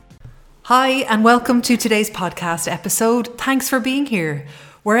Hi, and welcome to today's podcast episode. Thanks for being here,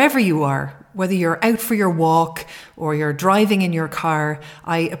 wherever you are. Whether you're out for your walk or you're driving in your car,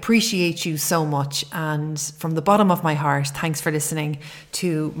 I appreciate you so much. And from the bottom of my heart, thanks for listening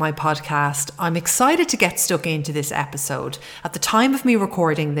to my podcast. I'm excited to get stuck into this episode. At the time of me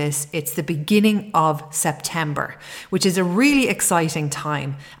recording this, it's the beginning of September, which is a really exciting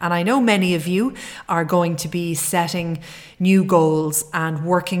time. And I know many of you are going to be setting new goals and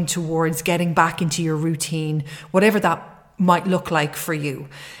working towards getting back into your routine, whatever that might look like for you.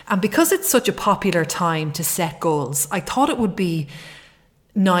 And because it's such a popular time to set goals, I thought it would be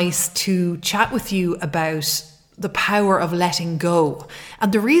nice to chat with you about the power of letting go.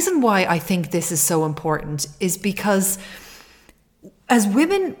 And the reason why I think this is so important is because as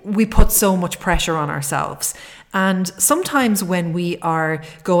women, we put so much pressure on ourselves. And sometimes when we are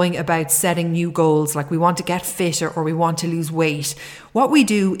going about setting new goals, like we want to get fitter or we want to lose weight, what we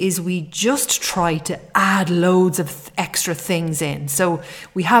do is we just try to add loads of extra things in. So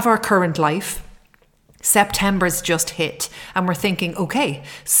we have our current life. September's just hit and we're thinking, okay,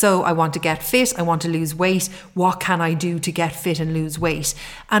 so I want to get fit, I want to lose weight. What can I do to get fit and lose weight?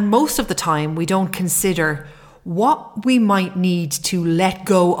 And most of the time we don't consider what we might need to let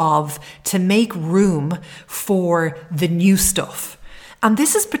go of to make room for the new stuff. And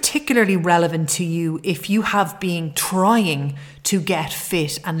this is particularly relevant to you if you have been trying to get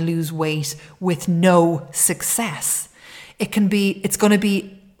fit and lose weight with no success. It's going to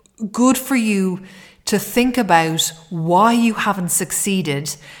be good for you to think about why you haven't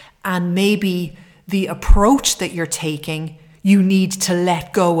succeeded and maybe the approach that you're taking, you need to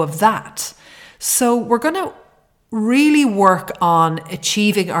let go of that. So we're going to really work on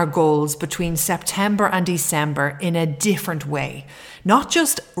achieving our goals between September and December in a different way. Not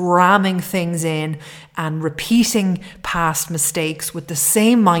just ramming things in and repeating past mistakes with the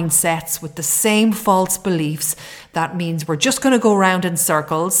same mindsets, with the same false beliefs. That means we're just going to go around in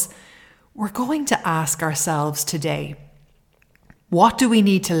circles. We're going to ask ourselves today, what do we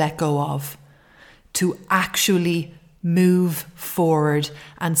need to let go of to actually move forward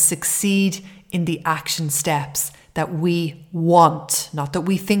and succeed in the action steps that we want, not that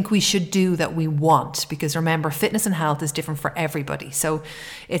we think we should do, that we want. Because remember, fitness and health is different for everybody. So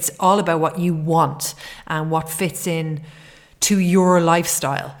it's all about what you want and what fits in to your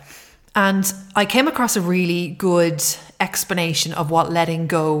lifestyle. And I came across a really good explanation of what letting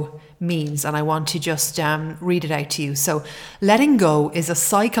go means. And I want to just read it out to you. So letting go is a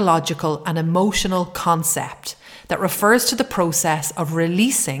psychological and emotional concept that refers to the process of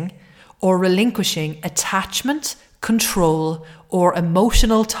releasing or relinquishing attachment, control, or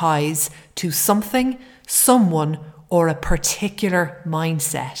emotional ties to something, someone, or a particular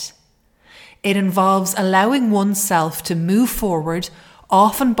mindset. It involves allowing oneself to move forward,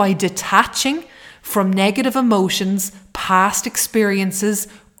 often by detaching from negative emotions, past experiences,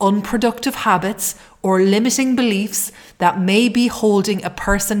 unproductive habits, or limiting beliefs that may be holding a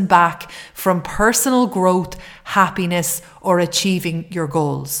person back from personal growth, happiness, or achieving your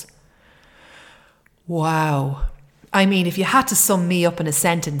goals. Wow. I mean, if you had to sum me up in a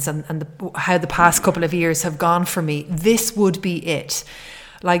sentence and how the past couple of years have gone for me, this would be it.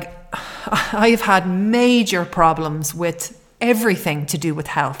 Like, I've had major problems with everything to do with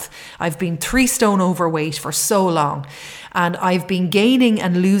health. I've been 3 stone overweight for so long, and I've been gaining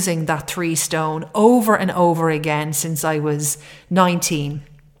and losing that 3 stone over and over again since I was 19.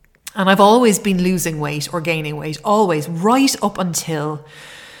 And I've always been losing weight or gaining weight, always, right up until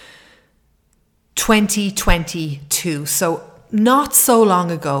 2022. So not so long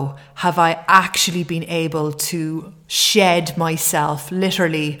ago have I actually been able to shed myself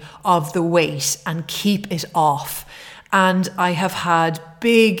literally of the weight and keep it off. And I have had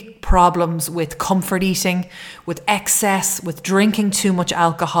big problems with comfort eating, with excess, with drinking too much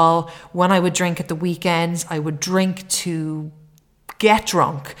alcohol. When I would drink at the weekends, I would drink to get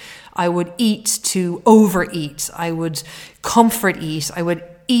drunk. I would eat to overeat. I would comfort eat. I would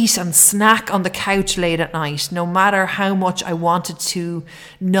eat and snack on the couch late at night, no matter how much I wanted to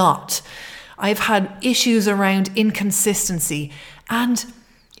not. I've had issues around inconsistency, and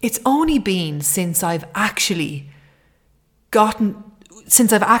it's only been since I've actually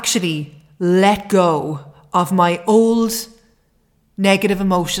let go of my old negative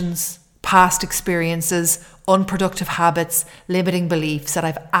emotions, past experiences, unproductive habits, limiting beliefs that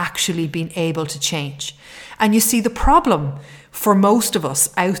I've actually been able to change. And you see, the problem for most of us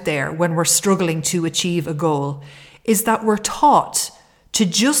out there when we're struggling to achieve a goal is that we're taught to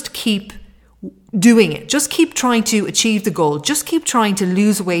just keep doing it. Just keep trying to achieve the goal. Just keep trying to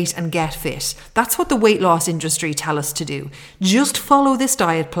lose weight and get fit. That's what the weight loss industry tell us to do. Just follow this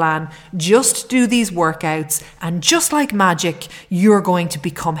diet plan, just do these workouts, and just like magic, you're going to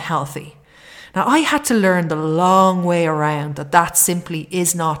become healthy. Now, I had to learn the long way around that simply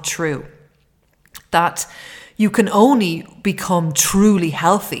is not true. That you can only become truly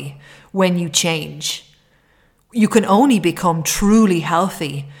healthy when you change. You can only become truly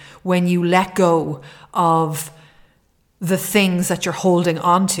healthy when you let go of the things that you're holding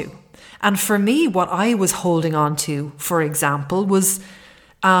on to. And for me, what I was holding on to, for example, was,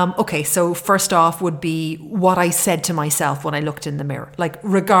 so first off would be what I said to myself when I looked in the mirror. Like,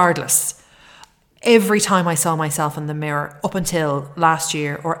 regardless, every time I saw myself in the mirror up until last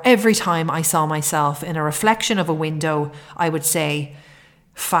year, or every time I saw myself in a reflection of a window, I would say,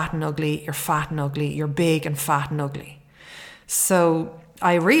 fat and ugly, you're big and fat and ugly. So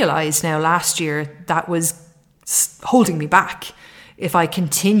I realized now last year that was holding me back. If I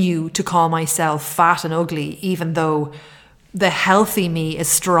continue to call myself fat and ugly, even though the healthy me is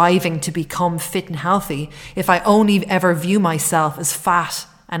striving to become fit and healthy, if I only ever view myself as fat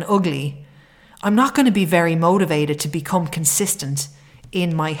and ugly, I'm not going to be very motivated to become consistent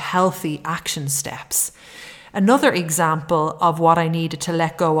in my healthy action steps. Another example of what I needed to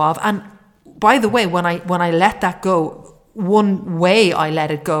let go of, and by the way, when I let that go, one way I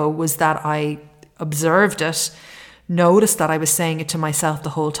let it go was that I observed it, noticed that I was saying it to myself the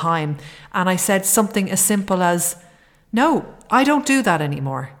whole time, and I said something as simple as, no, I don't do that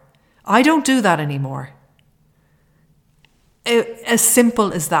anymore. I don't do that anymore. As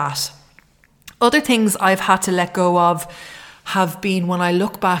simple as that. Other things I've had to let go of have been when I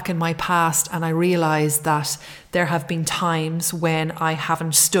look back in my past and I realize that there have been times when I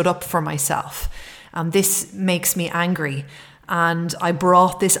haven't stood up for myself. And this makes me angry. And I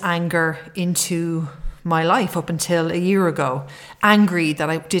brought this anger into my life up until a year ago. Angry that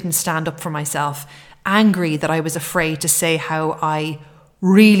I didn't stand up for myself. Angry that I was afraid to say how I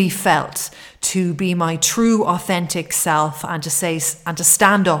really felt, to be my true authentic self, and to say and to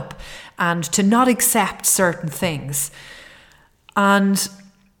stand up and to not accept certain things. And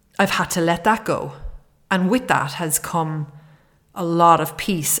I've had to let that go. And with that has come a lot of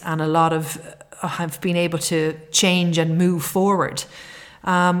peace and a lot of I've been able to change and move forward.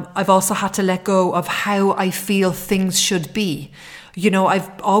 I've also had to let go of how I feel things should be. You know, I've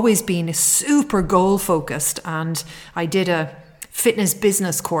always been super goal focused, and I did a fitness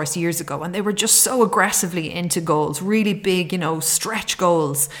business course years ago, and they were just so aggressively into goals, really big, stretch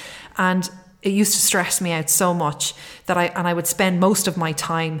goals. And it used to stress me out so much that I would spend most of my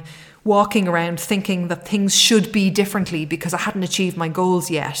time walking around thinking that things should be differently because I hadn't achieved my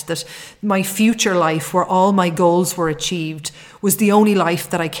goals yet, that my future life where all my goals were achieved was the only life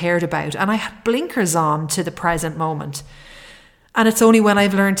that I cared about. And I had blinkers on to the present moment. And it's only when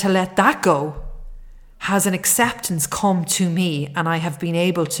I've learned to let that go has an acceptance come to me, and I have been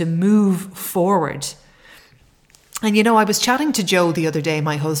able to move forward. And I was chatting to Joe the other day,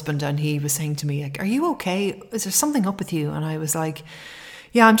 my husband, and he was saying to me, like, are you okay? Is there something up with you? And I was like,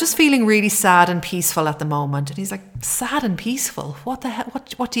 yeah, I'm just feeling really sad and peaceful at the moment. And he's like, sad and peaceful? What the hell?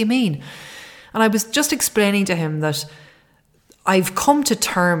 What do you mean? And I was just explaining to him that I've come to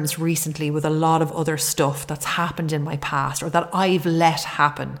terms recently with a lot of other stuff that's happened in my past, or that I've let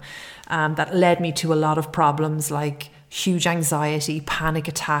happen, that led me to a lot of problems like huge anxiety, panic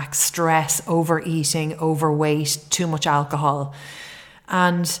attacks, stress, overeating, overweight, too much alcohol.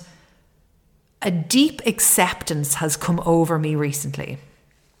 And a deep acceptance has come over me recently.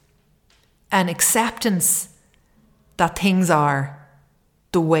 An acceptance that things are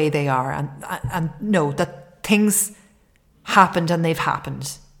the way they are, and no, that things happened and they've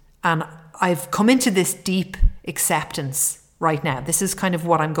happened. And I've come into this deep acceptance right now. This is kind of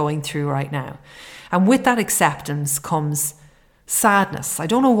what I'm going through right now. And with that acceptance comes sadness. I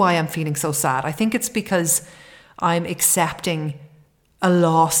don't know why I'm feeling so sad. I think it's because I'm accepting a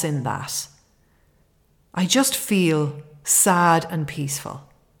loss in that. I just feel sad and peaceful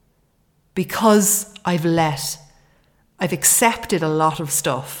because I've accepted a lot of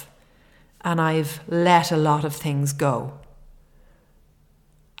stuff and I've let a lot of things go.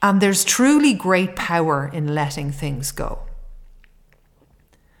 And there's truly great power in letting things go.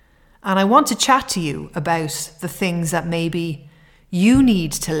 And I want to chat to you about the things that maybe you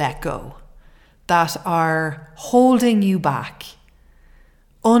need to let go, that are holding you back,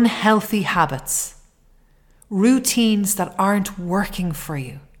 unhealthy habits, routines that aren't working for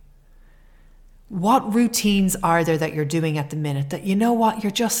you. What routines are there that you're doing at the minute that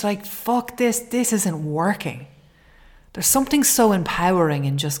you're just like, fuck this isn't working? There's something so empowering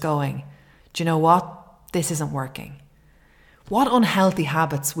in just going, do you know what? This isn't working. What unhealthy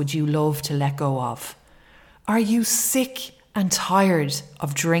habits would you love to let go of? Are you sick and tired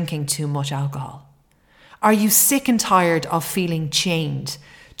of drinking too much alcohol? Are you sick and tired of feeling chained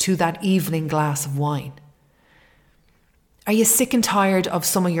to that evening glass of wine? Are you sick and tired of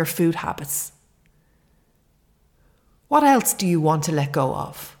some of your food habits? What else do you want to let go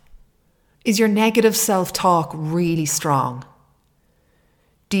of? Is your negative self-talk really strong?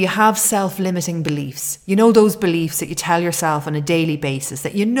 Do you have self-limiting beliefs? You know, those beliefs that you tell yourself on a daily basis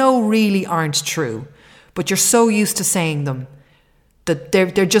that you know really aren't true, but you're so used to saying them that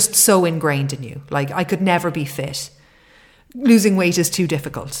they're just so ingrained in you. Like, I could never be fit. Losing weight is too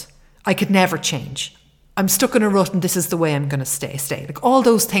difficult. I could never change. I'm stuck in a rut and this is the way I'm going to stay. Like all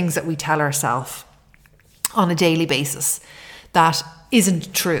those things that we tell ourselves on a daily basis that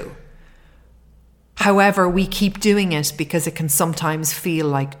isn't true. However, we keep doing it because it can sometimes feel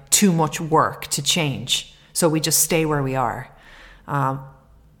like too much work to change. So we just stay where we are.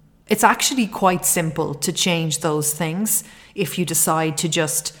 It's actually quite simple to change those things if you decide to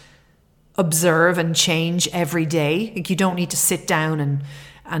just observe and change every day. Like, you don't need to sit down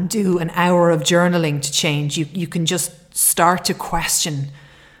and do an hour of journaling to change. You can just start to question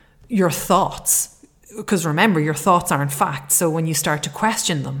your thoughts. Because remember, your thoughts aren't facts. So when you start to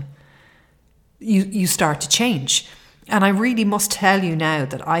question them, you start to change. And I really must tell you now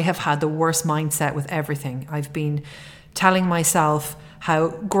that I have had the worst mindset with everything. I've been telling myself how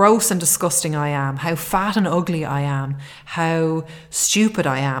gross and disgusting I am, how fat and ugly I am, how stupid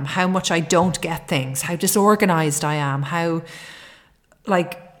I am, how much I don't get things, how disorganized I am, how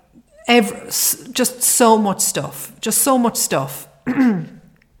just so much stuff.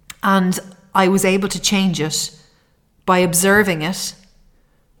 And I was able to change it by observing it,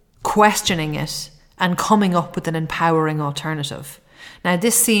 questioning it, and coming up with an empowering alternative. Now,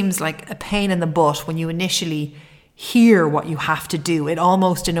 this seems like a pain in the butt when you initially hear what you have to do. It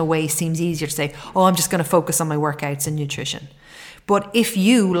almost in a way seems easier to say, oh, I'm just going to focus on my workouts and nutrition. But if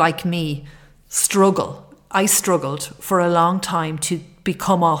you, like me, I struggled for a long time to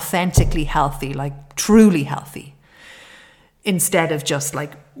become authentically healthy, like truly healthy, instead of just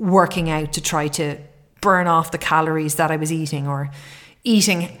like working out to try to burn off the calories that I was eating, or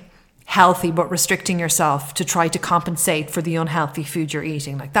eating healthy but restricting yourself to try to compensate for the unhealthy food you're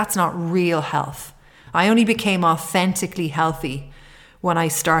eating. Like, that's not real health. I only became authentically healthy when I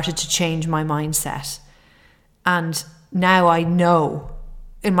started to change my mindset. And now I know,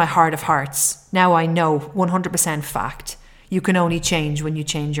 in my heart of hearts, now I know 100% fact, you can only change when you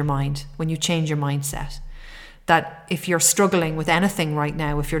change your mind, when you change your mindset. That if you're struggling with anything right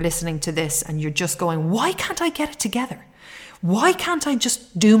now, if you're listening to this and you're just going, why can't I get it together? Why can't I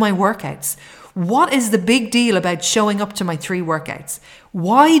just do my workouts? What is the big deal about showing up to my 3 workouts?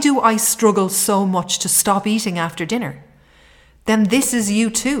 Why do I struggle so much to stop eating after dinner? Then this is you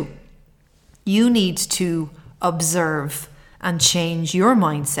too. You need to observe and change your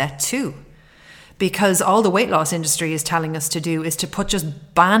mindset too. Because all the weight loss industry is telling us to do is to put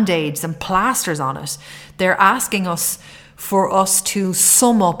just band-aids and plasters on it. They're asking us for us to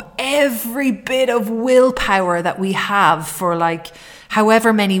sum up every bit of willpower that we have for like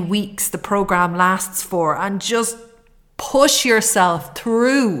however many weeks the program lasts for, and just push yourself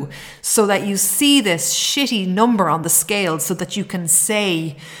through so that you see this shitty number on the scale so that you can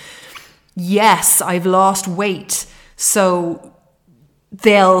say, yes, I've lost weight. So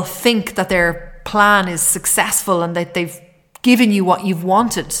they'll think that their plan is successful and that they've given you what you've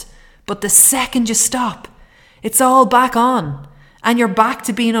wanted. But the second you stop, it's all back on and you're back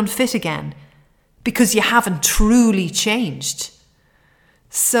to being unfit again because you haven't truly changed.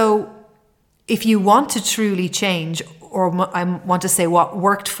 So if you want to truly change, or I want to say what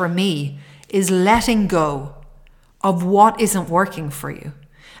worked for me, is letting go of what isn't working for you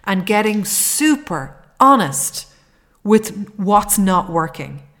and getting super honest with what's not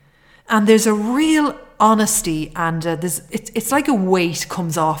working. And there's a real honesty, and it's like a weight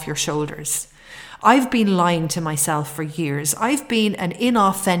comes off your shoulders. I've been lying to myself for years. I've been an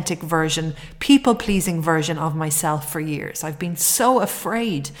inauthentic version, people-pleasing version of myself for years. I've been so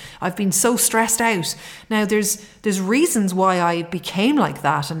afraid. I've been so stressed out. Now, there's reasons why I became like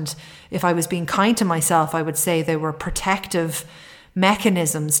that. And if I was being kind to myself, I would say they were protective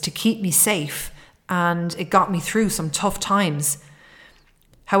mechanisms to keep me safe. And it got me through some tough times.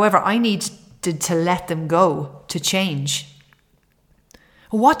 However, I needed to let them go to change.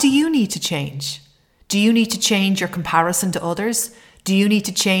 What do you need to change? Do you need to change your comparison to others? Do you need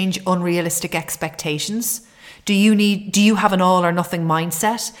to change unrealistic expectations? Do you have an all or nothing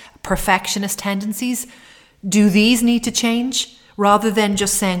mindset? Perfectionist tendencies? Do these need to change? Rather than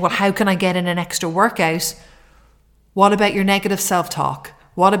just saying, well, how can I get in an extra workout? What about your negative self-talk?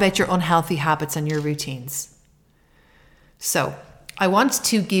 What about your unhealthy habits and your routines? So I want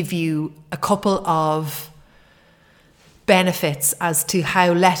to give you a couple of benefits as to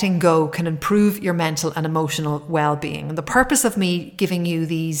how letting go can improve your mental and emotional well-being. And the purpose of me giving you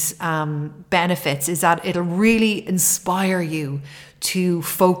these benefits is that it'll really inspire you to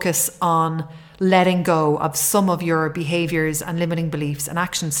focus on letting go of some of your behaviors and limiting beliefs and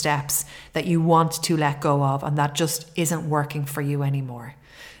action steps that you want to let go of and that just isn't working for you anymore.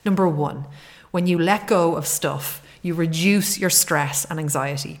 Number one, when you let go of stuff, you reduce your stress and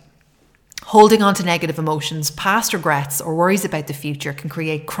anxiety. Holding on to negative emotions, past regrets, or worries about the future can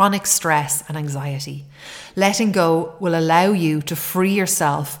create chronic stress and anxiety. Letting go will allow you to free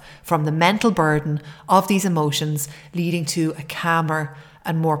yourself from the mental burden of these emotions, leading to a calmer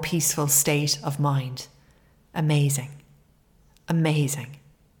and more peaceful state of mind. Amazing. Amazing.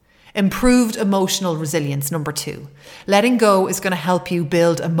 Improved emotional resilience, number two. Letting go is going to help you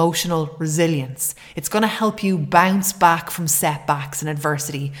build emotional resilience. It's going to help you bounce back from setbacks and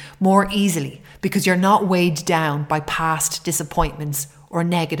adversity more easily because you're not weighed down by past disappointments or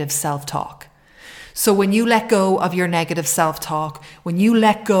negative self-talk. So when you let go of your negative self-talk, when you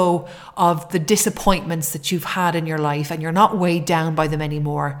let go of the disappointments that you've had in your life and you're not weighed down by them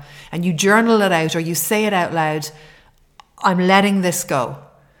anymore, and you journal it out or you say it out loud, I'm letting this go.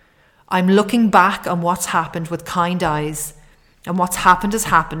 I'm looking back on what's happened with kind eyes, and what's happened has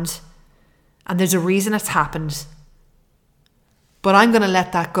happened, and there's a reason it's happened, but I'm going to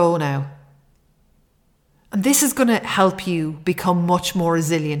let that go now. And this is going to help you become much more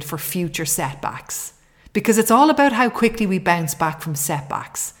resilient for future setbacks, because it's all about how quickly we bounce back from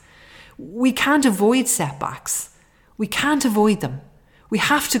setbacks. We can't avoid setbacks. We can't avoid them. We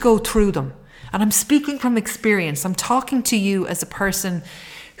have to go through them. And I'm speaking from experience. I'm talking to you as a person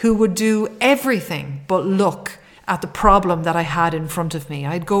who would do everything but look at the problem that I had in front of me.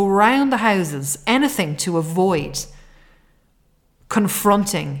 I'd go round the houses, anything to avoid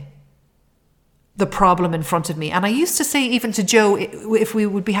confronting the problem in front of me. And I used to say, even to Joe, if we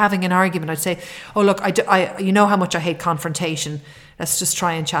would be having an argument, I'd say, oh, look, I you know how much I hate confrontation. Let's just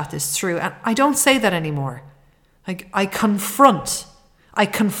try and chat this through. And I don't say that anymore. I confront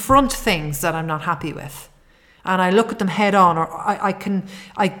things that I'm not happy with. And I look at them head on, or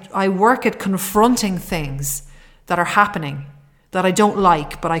I work at confronting things that are happening that I don't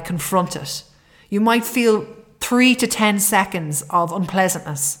like, but I confront it. You might feel 3 to 10 seconds of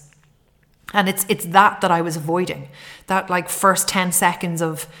unpleasantness. And it's that I was avoiding. That like first 10 seconds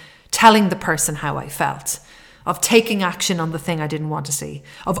of telling the person how I felt, of taking action on the thing I didn't want to see,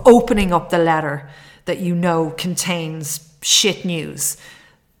 of opening up the letter that you know contains shit news.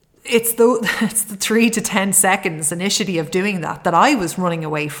 It's the 3 to 10 seconds initially of doing that I was running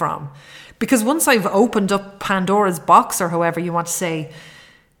away from. Because once I've opened up Pandora's box, or however you want to say,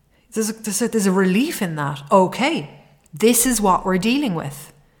 there's a relief in that. Okay, this is what we're dealing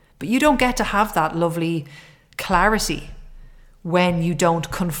with. But you don't get to have that lovely clarity when you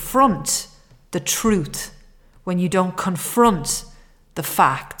don't confront the truth, when you don't confront the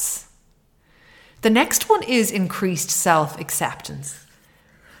facts. The next one is increased self-acceptance.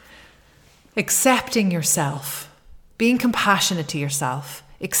 Accepting yourself, being compassionate to yourself,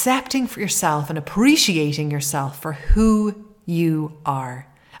 accepting for yourself and appreciating yourself for who you are.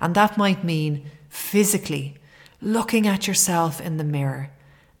 And that might mean physically looking at yourself in the mirror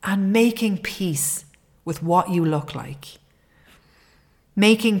and making peace with what you look like.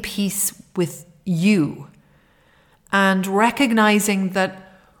 Making peace with you and recognizing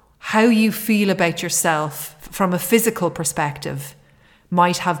that how you feel about yourself from a physical perspective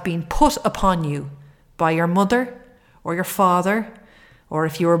might have been put upon you by your mother or your father, or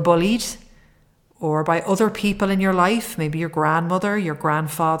if you were bullied, or by other people in your life, maybe your grandmother, your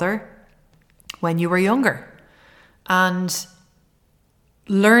grandfather, when you were younger. And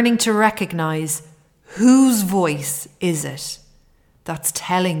learning to recognize whose voice is it that's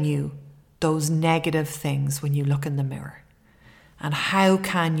telling you those negative things when you look in the mirror. And how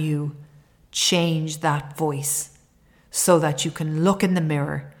can you change that voice so that you can look in the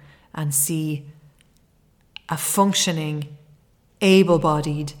mirror and see a functioning,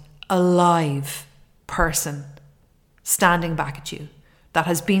 able-bodied, alive person standing back at you that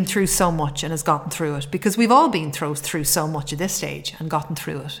has been through so much and has gotten through it. Because we've all been through so much at this stage and gotten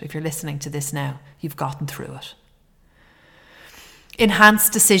through it. If you're listening to this now, you've gotten through it.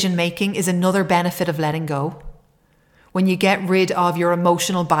 Enhanced decision making is another benefit of letting go. When you get rid of your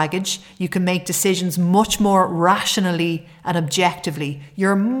emotional baggage, you can make decisions much more rationally and objectively.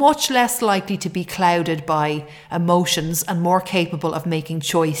 You're much less likely to be clouded by emotions and more capable of making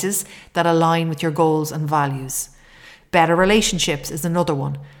choices that align with your goals and values. Better relationships is another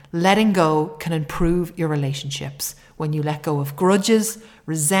one. Letting go can improve your relationships. When you let go of grudges,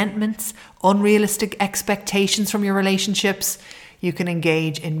 resentments, unrealistic expectations from your relationships, you can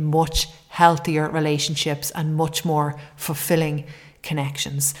engage in much healthier relationships and much more fulfilling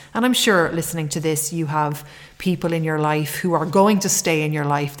connections. And I'm sure listening to this, you have people in your life who are going to stay in your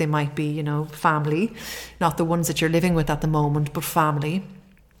life. They might be, family, not the ones that you're living with at the moment, but family.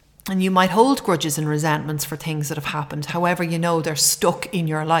 And you might hold grudges and resentments for things that have happened. However, they're stuck in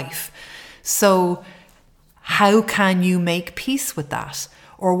your life. So how can you make peace with that?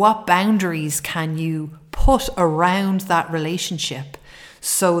 Or what boundaries can you put around that relationship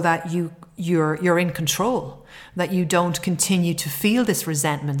so that you're in control, that you don't continue to feel this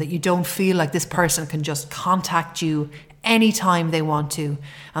resentment, that you don't feel like this person can just contact you anytime they want to,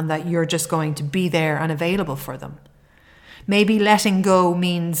 and that you're just going to be there and available for them. Maybe letting go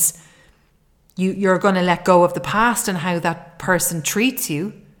means you're going to let go of the past and how that person treats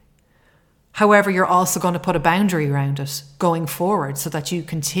you. However, you're also going to put a boundary around it going forward so that you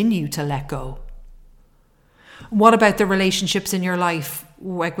continue to let go. What about the relationships in your life,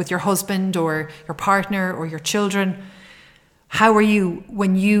 like with your husband or your partner or your children? How are you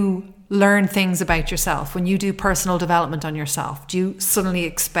when you learn things about yourself, when you do personal development on yourself? Do you suddenly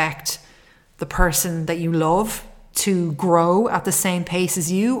expect the person that you love to grow at the same pace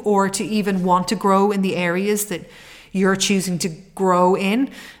as you, or to even want to grow in the areas that you're choosing to grow in?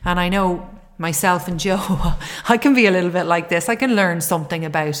 And I know myself and Joe, I can be a little bit like this. I can learn something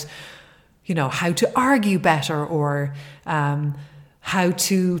about, how to argue better, or how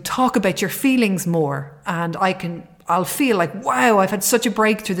to talk about your feelings more. And I'll feel like, wow, I've had such a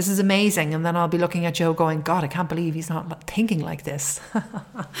breakthrough. This is amazing. And then I'll be looking at Joe going, God, I can't believe he's not thinking like this,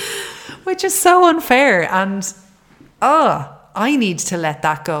 which is so unfair. And I need to let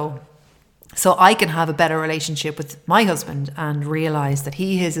that go so I can have a better relationship with my husband and realize that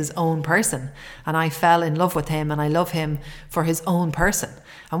he is his own person. And I fell in love with him and I love him for his own person.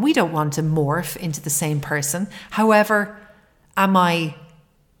 And we don't want to morph into the same person. However, am I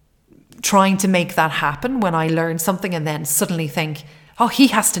trying to make that happen when I learn something and then suddenly think, oh, he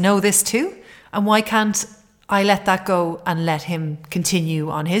has to know this too? And why can't I let that go and let him continue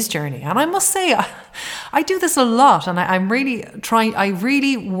on his journey? And I must say, I do this a lot, and I'm really trying. I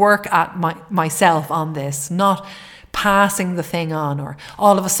really work at myself on this, not passing the thing on, or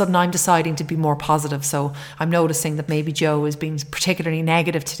all of a sudden I'm deciding to be more positive. So I'm noticing that maybe Joe is being particularly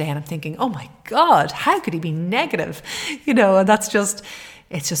negative today, and I'm thinking, oh my God, how could he be negative? And it's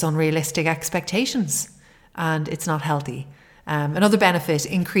just unrealistic expectations, and it's not healthy. Another benefit,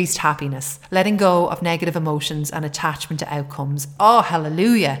 increased happiness. Letting go of negative emotions and attachment to outcomes,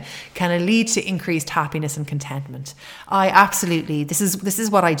 hallelujah, can lead to increased happiness and contentment. This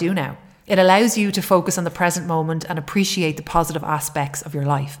is what I do now. It allows you to focus on the present moment and appreciate the positive aspects of your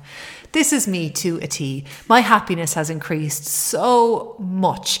life. This is me to a T. My happiness has increased so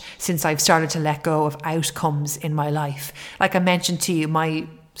much since I've started to let go of outcomes in my life. Like I mentioned to you, my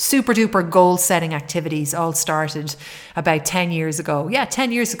super duper goal setting activities all started about 10 years ago. Yeah,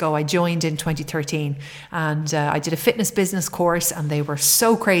 10 years ago. I joined in 2013 and I did a fitness business course, and they were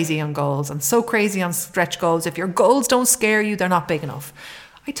so crazy on goals and so crazy on stretch goals. If your goals don't scare you, they're not big enough.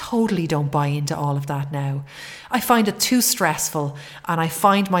 I totally don't buy into all of that now. I find it too stressful, and I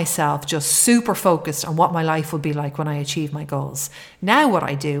find myself just super focused on what my life will be like when I achieve my goals. Now what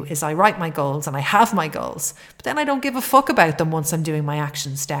I do is I write my goals and I have my goals, but then I don't give a fuck about them once I'm doing my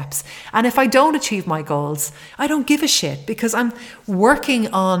action steps. And if I don't achieve my goals, I don't give a shit, because I'm working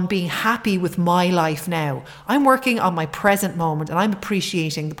on being happy with my life now. I'm working on my present moment, and I'm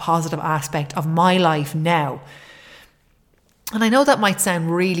appreciating the positive aspect of my life now. And I know that might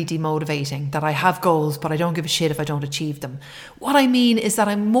sound really demotivating, that I have goals, but I don't give a shit if I don't achieve them. What I mean is that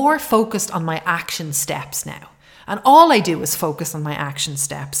I'm more focused on my action steps now. And all I do is focus on my action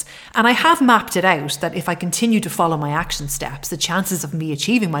steps. And I have mapped it out that if I continue to follow my action steps, the chances of me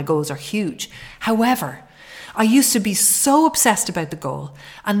achieving my goals are huge. However, I used to be so obsessed about the goal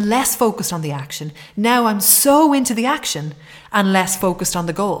and less focused on the action. Now I'm so into the action and less focused on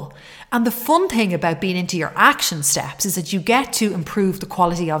the goal. And the fun thing about being into your action steps is that you get to improve the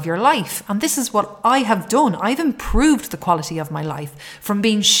quality of your life. And this is what I have done. I've improved the quality of my life from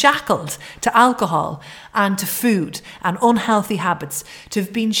being shackled to alcohol and to food and unhealthy habits, to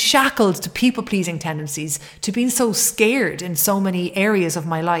being shackled to people-pleasing tendencies, to being so scared in so many areas of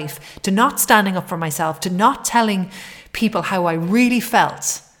my life, to not standing up for myself, to not telling people how I really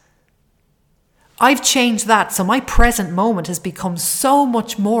felt. I've changed that, so my present moment has become so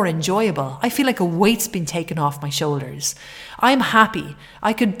much more enjoyable. I feel like a weight's been taken off my shoulders. I'm happy.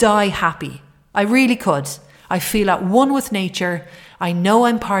 I could die happy. I really could. I feel at one with nature. I know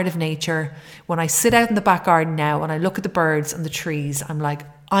I'm part of nature. When I sit out in the back garden now and I look at the birds and the trees, I'm like,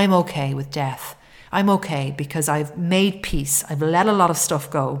 I'm okay with death. I'm okay because I've made peace. I've let a lot of stuff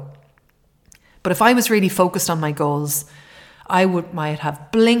go. But if I was really focused on my goals, I might have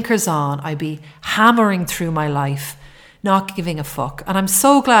blinkers on. I'd be hammering through my life, not giving a fuck. And I'm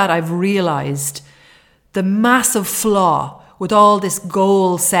so glad I've realised the massive flaw with all this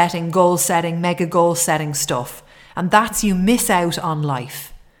goal setting, mega goal setting stuff. And that's you miss out on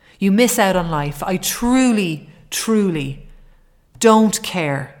life. You miss out on life. I truly, truly don't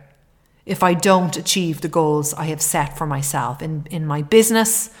care if I don't achieve the goals I have set for myself in my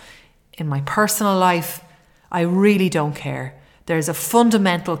business, in my personal life. I really don't care. There's a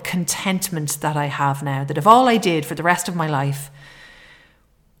fundamental contentment that I have now that if all I did for the rest of my life,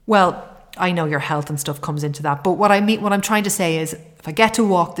 well, I know your health and stuff comes into that, but what I'm trying to say is if I get to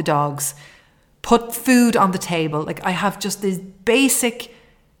walk the dogs, put food on the table, like I have just these basic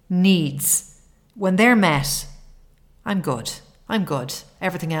needs. When they're met, I'm good.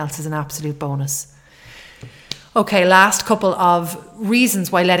 Everything else is an absolute bonus. Okay, last couple of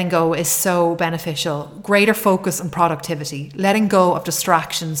reasons why letting go is so beneficial. Greater focus and productivity. Letting go of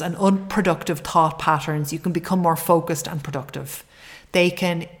distractions and unproductive thought patterns, you can become more focused and productive. They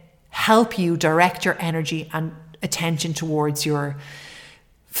can help you direct your energy and attention towards your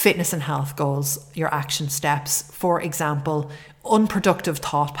fitness and health goals, your action steps. For example, unproductive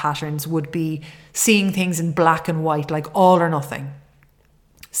thought patterns would be seeing things in black and white, like all or nothing.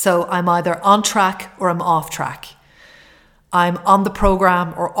 So I'm either on track or I'm off track. I'm on the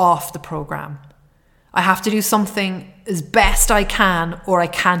program or off the program. I have to do something as best I can or I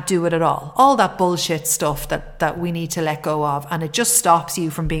can't do it at all. All that bullshit stuff that we need to let go of, and it just stops you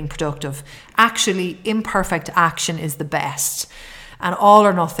from being productive. Actually, imperfect action is the best. And all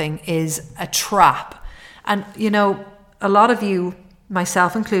or nothing is a trap. And, you know, a lot of you,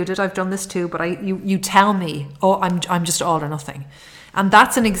 myself included, I've done this too, but you tell me, oh, I'm just all or nothing. And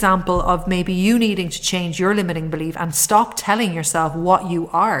that's an example of maybe you needing to change your limiting belief and stop telling yourself what you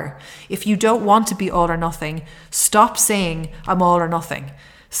are. If you don't want to be all or nothing, stop saying I'm all or nothing.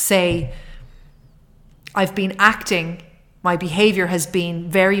 Say, I've been acting, my behavior has been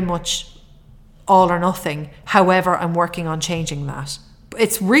very much all or nothing. However, I'm working on changing that.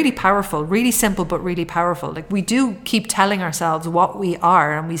 It's really powerful, really simple, but really powerful. Like, we do keep telling ourselves what we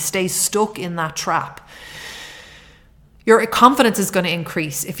are and we stay stuck in that trap. Your confidence is going to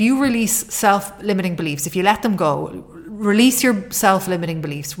increase. If you release self-limiting beliefs, if you let them go, release your self-limiting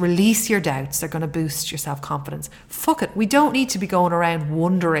beliefs, release your doubts, they're going to boost your self-confidence. Fuck it. We don't need to be going around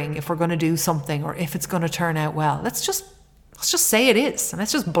wondering if we're going to do something or if it's going to turn out well. Let's just say it is, and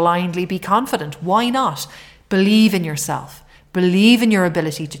let's just blindly be confident. Why not? Believe in yourself. Believe in your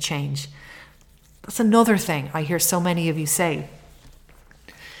ability to change. That's another thing I hear so many of you say,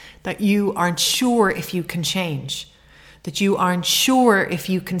 that you aren't sure if you can change, that you aren't sure if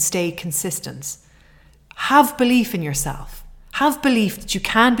you can stay consistent. Have belief in yourself. Have belief that you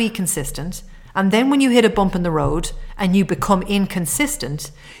can be consistent, and then when you hit a bump in the road and you become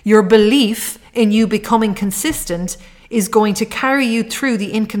inconsistent, your belief in you becoming consistent is going to carry you through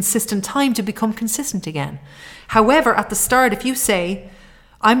the inconsistent time to become consistent again. However, at the start, if you say,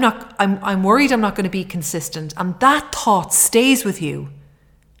 I'm worried I'm not going to be consistent, and that thought stays with you,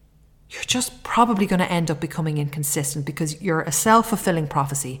 you're just probably going to end up becoming inconsistent because you're a self-fulfilling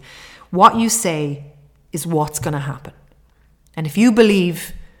prophecy. What you say is what's going to happen. And if you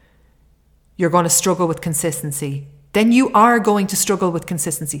believe you're going to struggle with consistency, then you are going to struggle with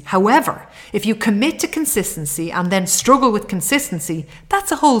consistency. However, if you commit to consistency and then struggle with consistency,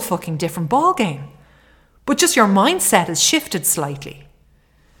 that's a whole fucking different ballgame. But just your mindset has shifted slightly.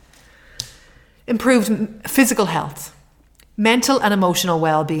 Improved physical health. Mental and emotional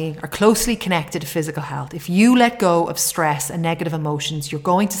well-being are closely connected to physical health. If you let go of stress and negative emotions, you're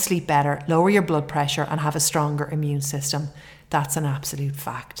going to sleep better, lower your blood pressure, and have a stronger immune system. That's an absolute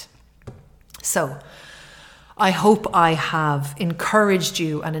fact. So, I hope I have encouraged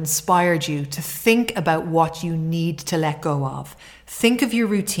you and inspired you to think about what you need to let go of. Think of your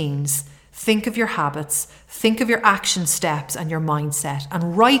routines, think of your habits, think of your action steps and your mindset,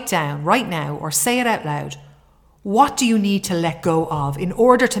 and write down right now or say it out loud. What do you need to let go of in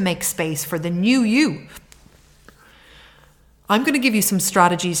order to make space for the new you? I'm going to give you some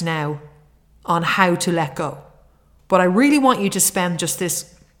strategies now on how to let go. But I really want you to spend just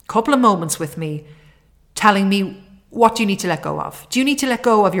this couple of moments with me telling me what do you need to let go of? Do you need to let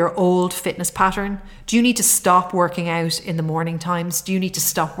go of your old fitness pattern? Do you need to stop working out in the morning times? Do you need to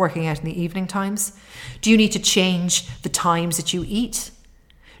stop working out in the evening times? Do you need to change the times that you eat?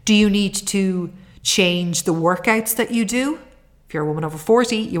 Do you need to change the workouts that you do? If you're a woman over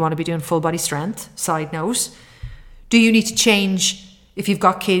 40, you want to be doing full body strength, side note. Do you need to change, if you've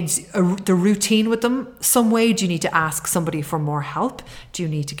got kids, the routine with them some way? Do you need to ask somebody for more help? Do you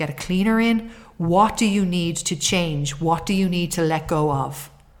need to get a cleaner in? What do you need to change? What do you need to let go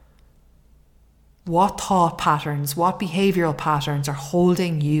of? What thought patterns, what behavioral patterns are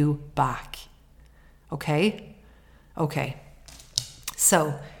holding you back? Okay?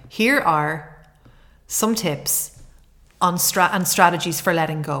 So here are some tips on and strategies for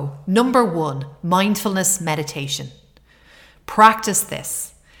letting go. Number 1, mindfulness meditation. Practice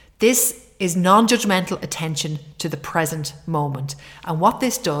this. This is non-judgmental attention to the present moment. And what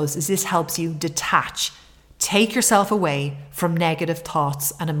this does is this helps you detach, take yourself away from negative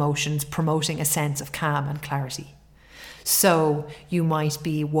thoughts and emotions, promoting a sense of calm and clarity. So you might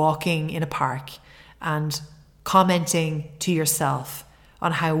be walking in a park and commenting to yourself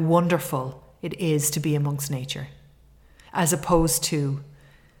on how wonderful it is to be amongst nature, as opposed to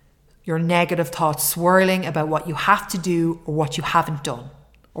your negative thoughts swirling about what you have to do or what you haven't done,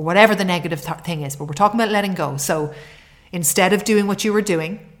 or whatever the negative thing is. But we're talking about letting go. So instead of doing what you were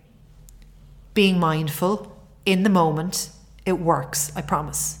doing, being mindful in the moment, it works, I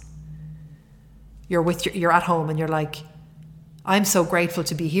promise. You're at home and you're like, I'm so grateful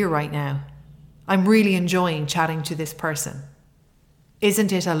to be here right now. I'm really enjoying chatting to this person.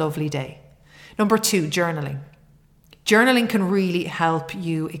 Isn't it a lovely day? Number 2, journaling. Journaling can really help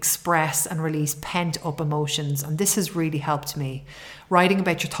you express and release pent-up emotions, and this has really helped me. Writing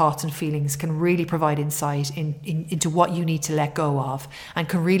about your thoughts and feelings can really provide insight into what you need to let go of, and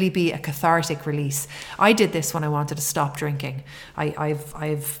can really be a cathartic release. I did this when I wanted to stop drinking.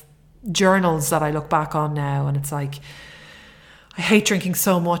 I've journals that I look back on now, and it's like, I hate drinking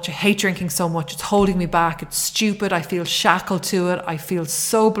so much. It's holding me back. It's stupid. I feel shackled to it. I feel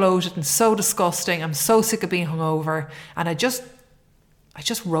so bloated and so disgusting. I'm so sick of being hungover. And I just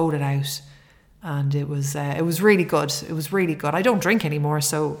wrote it out. And it was really good. It was really good. I don't drink anymore.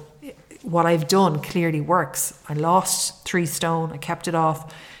 So what I've done clearly works. I lost 3 stone. I kept it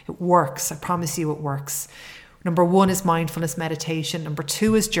off. It works. I promise you it works. Number 1 is mindfulness meditation. Number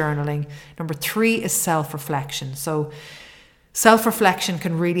 2 is journaling. Number 3 is self-reflection. So self-reflection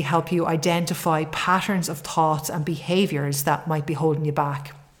can really help you identify patterns of thoughts and behaviours that might be holding you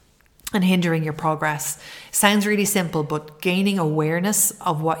back and hindering your progress. Sounds really simple, but gaining awareness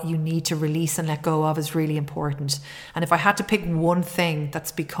of what you need to release and let go of is really important. And if I had to pick one thing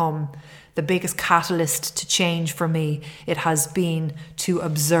that's become the biggest catalyst to change for me, it has been to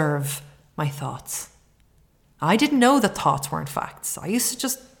observe my thoughts. I didn't know that thoughts weren't facts. I used to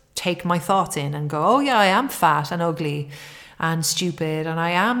just take my thoughts in and go, oh yeah, I am fat and ugly and stupid, and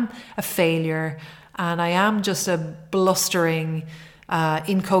I am a failure, and I am just a blustering,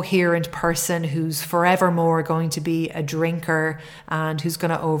 incoherent person who's forevermore going to be a drinker and who's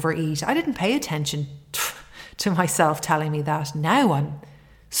going to overeat. I didn't pay attention to myself telling me that. Now I'm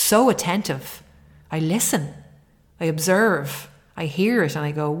so attentive. I listen, I observe, I hear it, and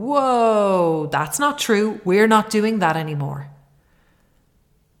I go, whoa, that's not true. We're not doing that anymore.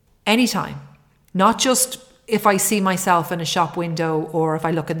 Anytime, not just if I see myself in a shop window or if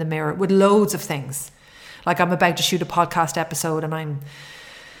I look in the mirror, with loads of things. Like I'm about to shoot a podcast episode and I'm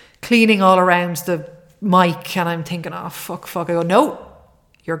cleaning all around the mic and I'm thinking, oh, fuck. I go, no,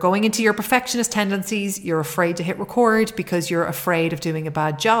 you're going into your perfectionist tendencies. You're afraid to hit record because you're afraid of doing a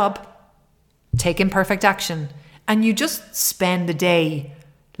bad job. Take imperfect action. And you just spend the day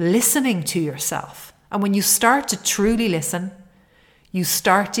listening to yourself. And when you start to truly listen, you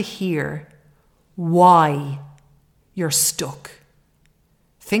start to hear why you're stuck.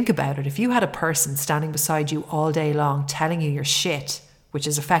 Think about it. If you had a person standing beside you all day long telling you you're shit, which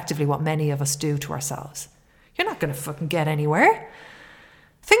is effectively what many of us do to ourselves, you're not going to fucking get anywhere.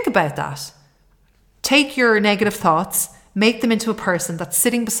 Think about that. Take your negative thoughts, make them into a person that's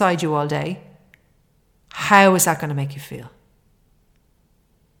sitting beside you all day. How is that going to make you feel?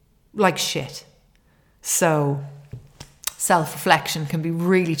 Like shit. So, self-reflection can be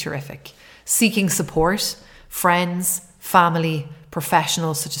really terrific. Seeking support, friends, family,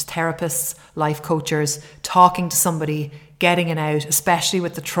 professionals such as therapists, life coaches, talking to somebody, getting it out, especially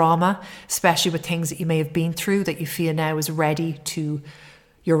with the trauma, especially with things that you may have been through that you feel now is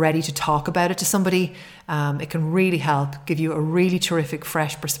you're ready to talk about it to somebody. It can really help, give you a really terrific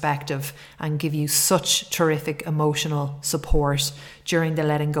fresh perspective and give you such terrific emotional support during the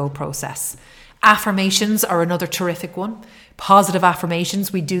letting go process. Affirmations are another terrific one. Positive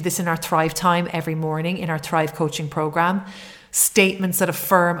affirmations. We do this in our Thrive Time every morning in our Thrive coaching program. Statements that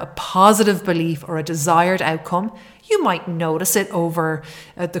affirm a positive belief or a desired outcome. You might notice it over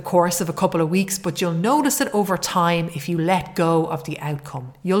the course of a couple of weeks, but you'll notice it over time if you let go of the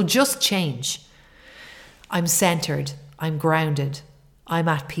outcome. You'll just change. I'm centered. I'm grounded. I'm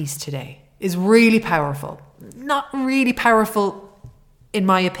at peace today is really powerful. Not really powerful, in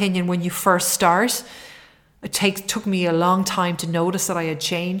my opinion, when you first start. It took me a long time to notice that I had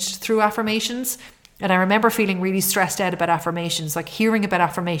changed through affirmations. And I remember feeling really stressed out about affirmations, like hearing about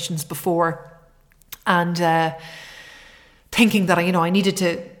affirmations before and thinking that I needed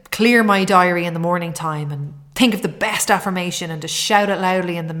to clear my diary in the morning time and think of the best affirmation and to shout it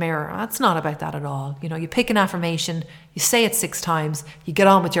loudly in the mirror. It's not about that at all. You pick an affirmation, you say it 6 times, you get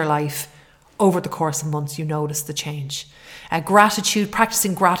on with your life. Over the course of months, you notice the change. Gratitude,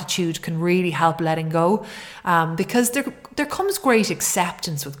 practicing gratitude can really help letting go because there comes great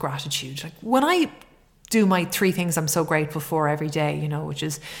acceptance with gratitude. Like when I do my 3 things I'm so grateful for every day, which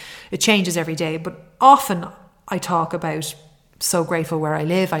is, it changes every day, but often I talk about so grateful where I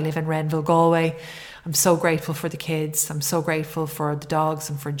live. I live in Renville, Galway. I'm so grateful for the kids. I'm so grateful for the dogs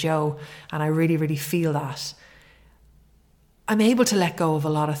and for Joe. And I really, really feel that. I'm able to let go of a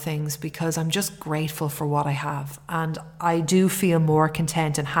lot of things because I'm just grateful for what I have. And I do feel more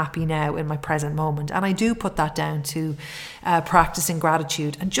content and happy now in my present moment. And I do put that down to practicing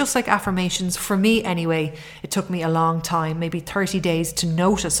gratitude. And just like affirmations, for me anyway, it took me a long time, maybe 30 days, to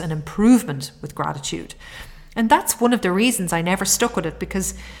notice an improvement with gratitude. And that's one of the reasons I never stuck with it,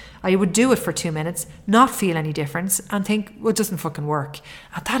 because I would do it for 2 minutes, not feel any difference, and think, well, it doesn't fucking work.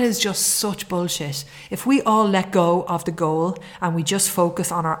 And that is just such bullshit. If we all let go of the goal and we just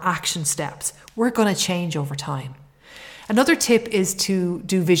focus on our action steps, we're going to change over time. Another tip is to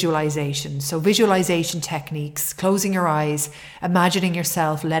do visualization. So visualization techniques, closing your eyes, imagining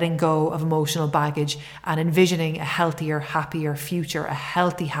yourself letting go of emotional baggage and envisioning a healthier, happier future, a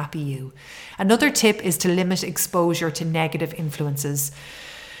healthy, happy you. Another tip is to limit exposure to negative influences.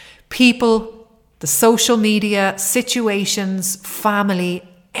 People, the social media, situations, family,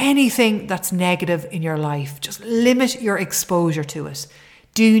 anything that's negative in your life, just limit your exposure to it.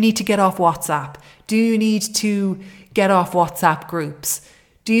 Do you need to get off WhatsApp? Do you need to get off WhatsApp groups?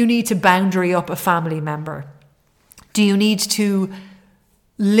 Do you need to boundary up a family member? Do you need to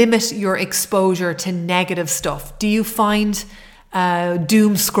limit your exposure to negative stuff? Do you find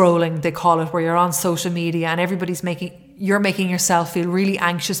doom scrolling, they call it, where you're on social media and you're making yourself feel really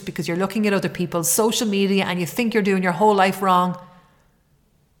anxious because you're looking at other people's social media and you think you're doing your whole life wrong?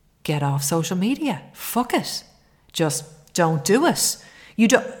 Get off social media. Fuck it. Just don't do it. You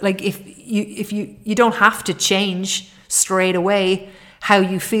don't if you don't have to change straight away how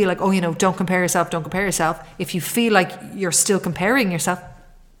you feel, like, don't compare yourself. If you feel like you're still comparing yourself,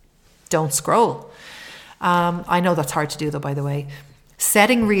 don't scroll. I know that's hard to do though, by the way.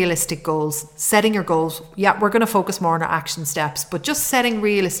 Setting realistic goals, setting your goals. Yeah, we're going to focus more on our action steps, but just setting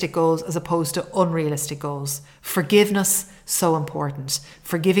realistic goals as opposed to unrealistic goals. Forgiveness, so important.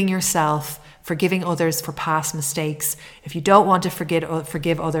 Forgiving yourself, forgiving others for past mistakes. If you don't want to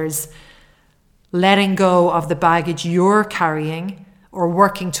forgive others, letting go of the baggage you're carrying, or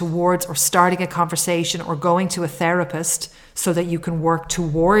working towards, or starting a conversation, or going to a therapist so that you can work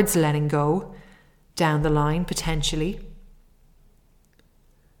towards letting go down the line, potentially.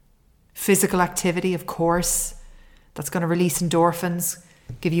 Physical activity, of course, that's going to release endorphins,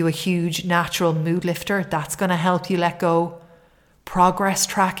 give you a huge natural mood lifter. That's going to help you let go. Progress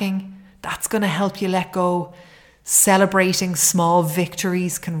tracking, that's going to help you let go. Celebrating small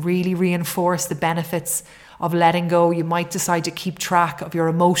victories can really reinforce the benefits of letting go. You might decide to keep track of your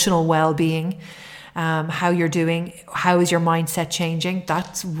emotional well-being, how you're doing, how is your mindset changing.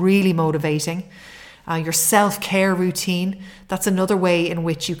 That's really motivating. Your self-care routine, that's another way in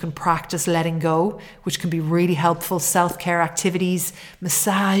which you can practice letting go, which can be really helpful. Self-care activities,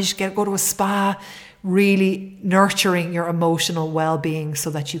 massage, go to a spa, really nurturing your emotional well-being so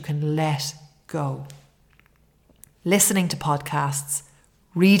that you can let go. Listening to podcasts,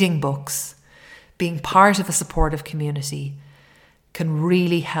 reading books, being part of a supportive community can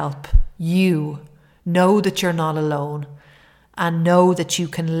really help you know that you're not alone and know that you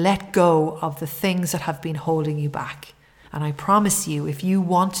can let go of the things that have been holding you back. And I promise you, if you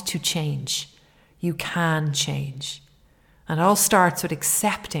want to change, you can change. And it all starts with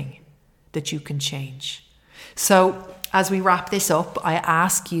accepting that you can change. So as we wrap this up, I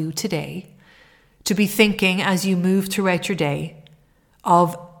ask you today to be thinking as you move throughout your day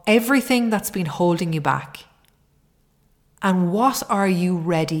of everything that's been holding you back. And what are you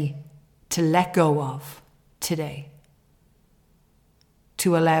ready to let go of today,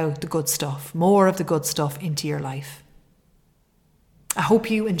 to allow the good stuff, more of the good stuff into your life. I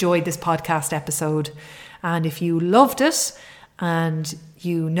hope you enjoyed this podcast episode. And if you loved it and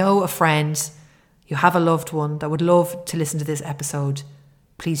you know a friend, you have a loved one that would love to listen to this episode,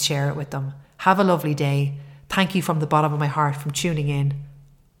 please share it with them. Have a lovely day. Thank you from the bottom of my heart for tuning in.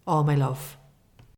 All my love.